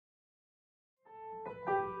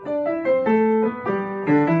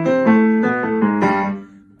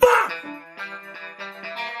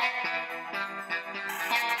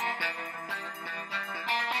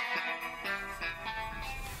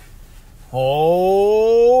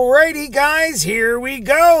Alrighty, guys, here we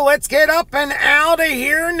go. Let's get up and out of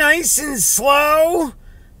here nice and slow.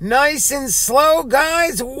 Nice and slow,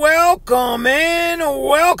 guys. Welcome in,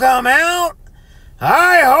 welcome out.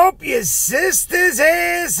 I hope your sister's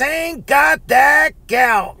ass ain't got that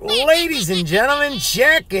gout. Ladies and gentlemen,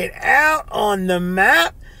 check it out on the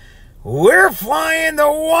map. We're flying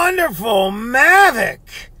the wonderful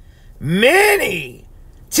Mavic Mini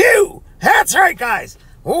 2. That's right, guys.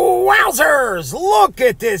 Wowzers, look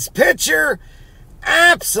at this picture.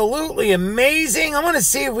 Absolutely amazing. I want to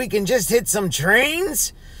see if we can just hit some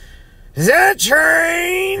trains. Is that a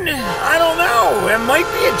train? I don't know. It might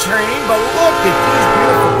be a train, but look at these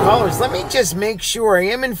beautiful colors. Let me just make sure I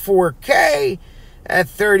am in 4K at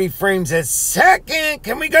 30 frames a second.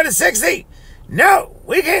 Can we go to 60? No,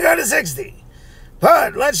 we can't go to 60.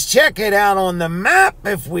 But let's check it out on the map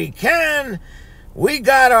if we can. We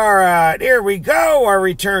got our, there we go. Our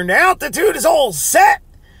return to altitude is all set.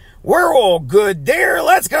 We're all good there.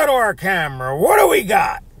 Let's go to our camera. What do we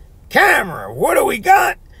got? Camera, what do we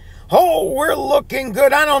got? Oh, we're looking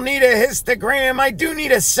good. I don't need a histogram. I do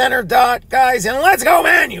need a center dot, guys. And let's go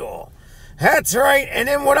manual. That's right. And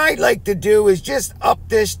then what I'd like to do is just up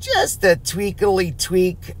this just a tweakily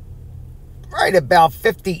tweak. Right about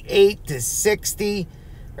 58 to 60.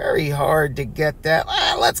 Very hard to get that.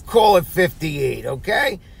 Let's call it 58,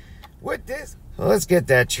 okay? With this, let's get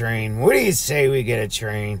that train. What do you say we get a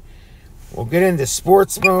train? We'll get into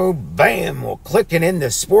sports mode. Bam! We'll click it into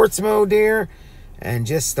sports mode there and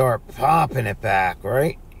just start popping it back,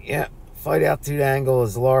 right? Yeah, flight altitude angle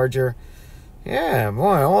is larger. Yeah,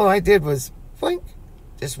 boy, all I did was blink.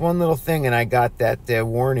 Just one little thing and I got that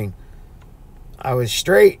warning. I was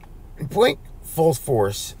straight and blink, full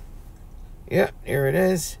force. Yep, here it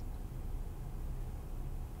is.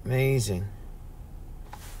 Amazing.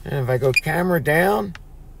 And if I go camera down,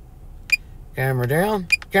 camera down,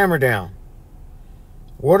 camera down.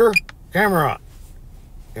 Water, camera up.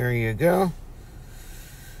 There you go.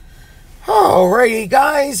 Alrighty,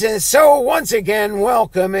 guys. And so once again,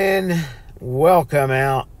 welcome in, welcome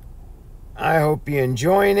out. I hope you're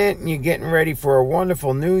enjoying it and you're getting ready for a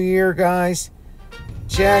wonderful new year, guys.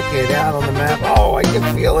 Check it out on the map. Oh, I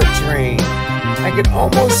can feel a train. I can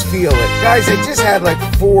almost feel it. Guys, I just had like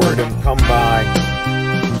 4 of them come by.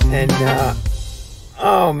 And,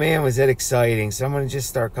 oh man, was that exciting. So I'm going to just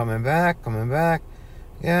start coming back, coming back.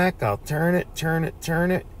 Yeah, I'll turn it, turn it,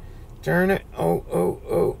 turn it, turn it. Oh, oh,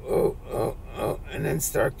 oh, oh, oh, oh. And then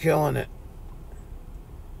start killing it.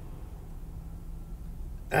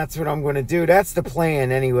 That's what I'm going to do. That's the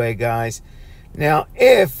plan anyway, guys. Now,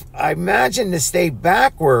 if I imagine to stay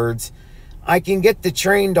backwards, I can get the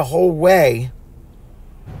train the whole way.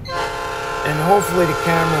 And hopefully the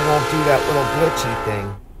camera won't do that little glitchy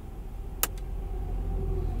thing.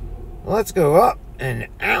 Let's go up and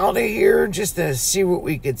out of here just to see what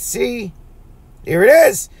we could see. Here it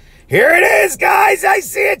is. Here it is, guys. I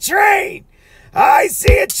see a train. I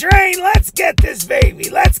see a train. Let's get this baby.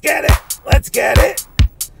 Let's get it. Let's get it.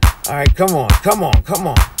 All right, come on, come on, come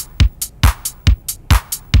on.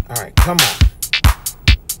 All right, come on.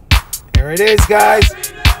 There it is, guys.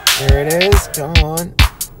 There it is. Come on.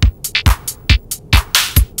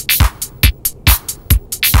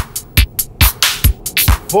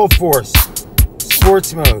 Full force.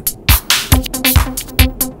 Sports mode. Don't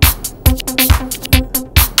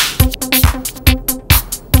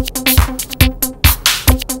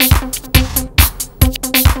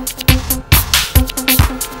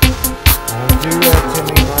do that to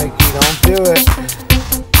me, Mikey. Don't do it.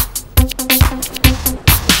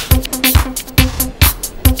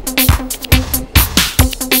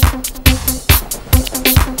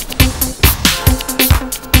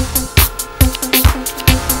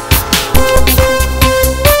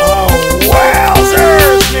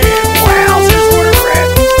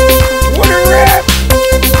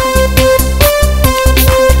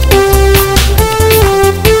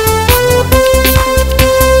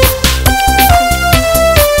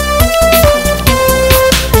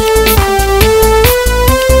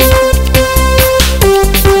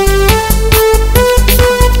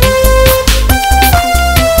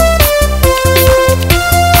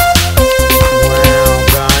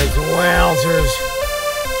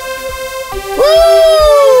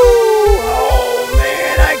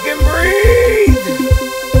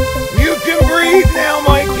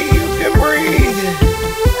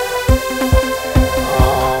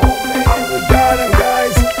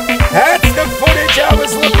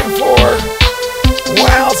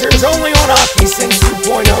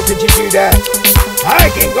 I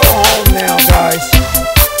can go home now, guys.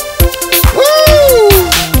 Woo!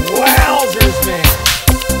 Wowzers, man.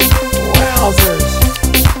 Wow. wowzers.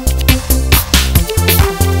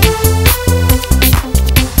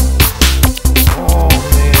 Oh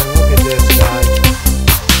man, look at this, guys.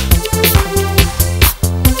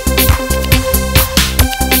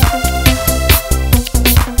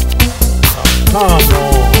 Oh,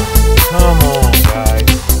 come on, guys.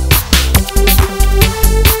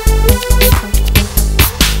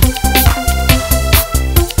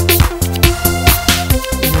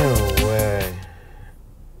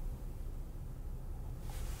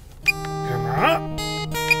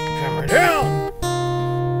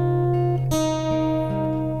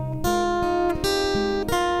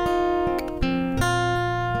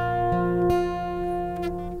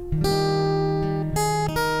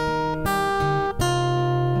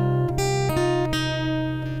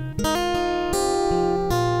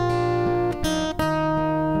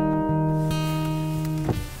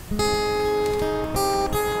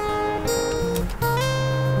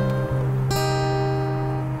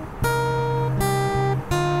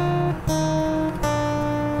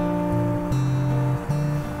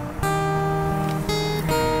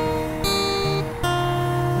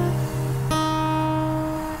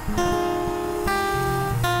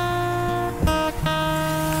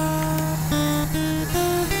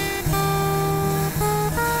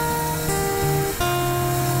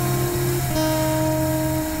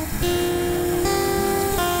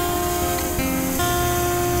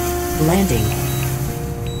 Landing.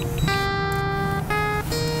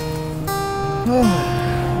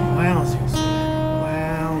 Wowzers.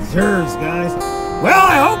 Wowzers, guys. Well,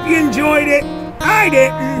 I hope you enjoyed it. I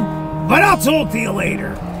didn't, but I'll talk to you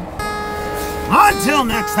later. Until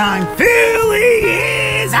next time, Philly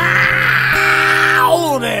is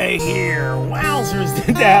out of here. Wowzers,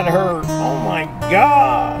 did that hurt? Oh my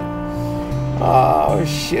God. Oh,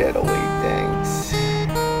 shittily dinks.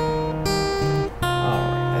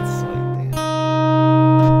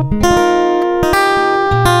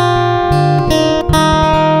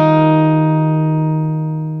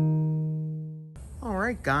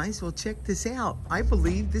 Guys, well, check this out. I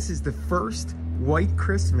believe this is the first white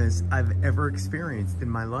Christmas I've ever experienced in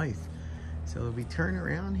my life. So we turn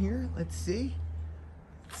around here. Let's see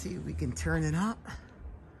if we can turn it up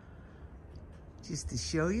just to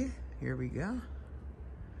show you. Here we go.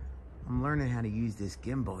 I'm learning how to use this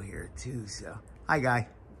gimbal here too. So hi, guy.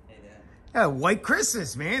 Hey, Dad. White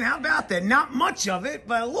Christmas, man. How about that? Not much of it,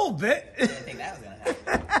 but a little bit. I didn't think that was gonna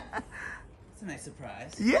happen. It's a nice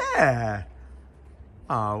surprise. Yeah.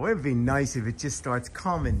 Oh, it would be nice if it just starts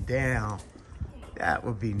coming down. That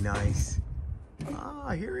would be nice. Ah,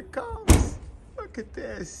 here it comes. Look at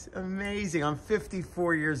this. Amazing. I'm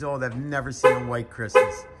 54 years old. I've never seen a white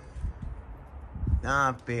Christmas.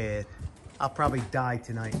 Not bad. I'll probably die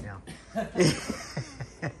tonight now.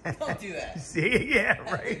 Don't do that. See? Yeah,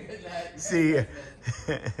 right. See ya.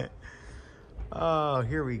 Oh,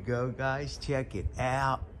 here we go, guys. Check it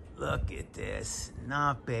out. Look at this.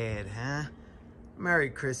 Not bad, huh? Merry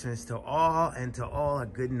Christmas to all, and to all a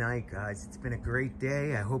good night, guys. It's been a great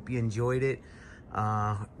day. I hope you enjoyed it.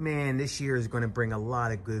 Man, this year is going to bring a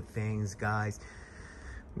lot of good things, guys.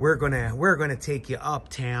 We're gonna take you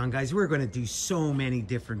uptown, guys. We're gonna do so many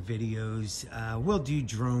different videos. We'll do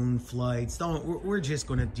drone flights. We're just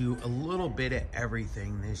gonna do a little bit of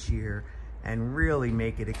everything this year and really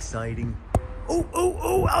make it exciting. Oh,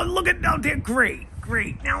 look at, oh, they're great.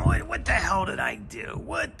 Now, what the hell did I do?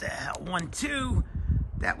 What the hell? 1, 2.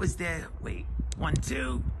 That was the, wait, 1,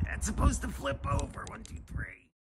 2. That's supposed to flip over. 1, 2, 3.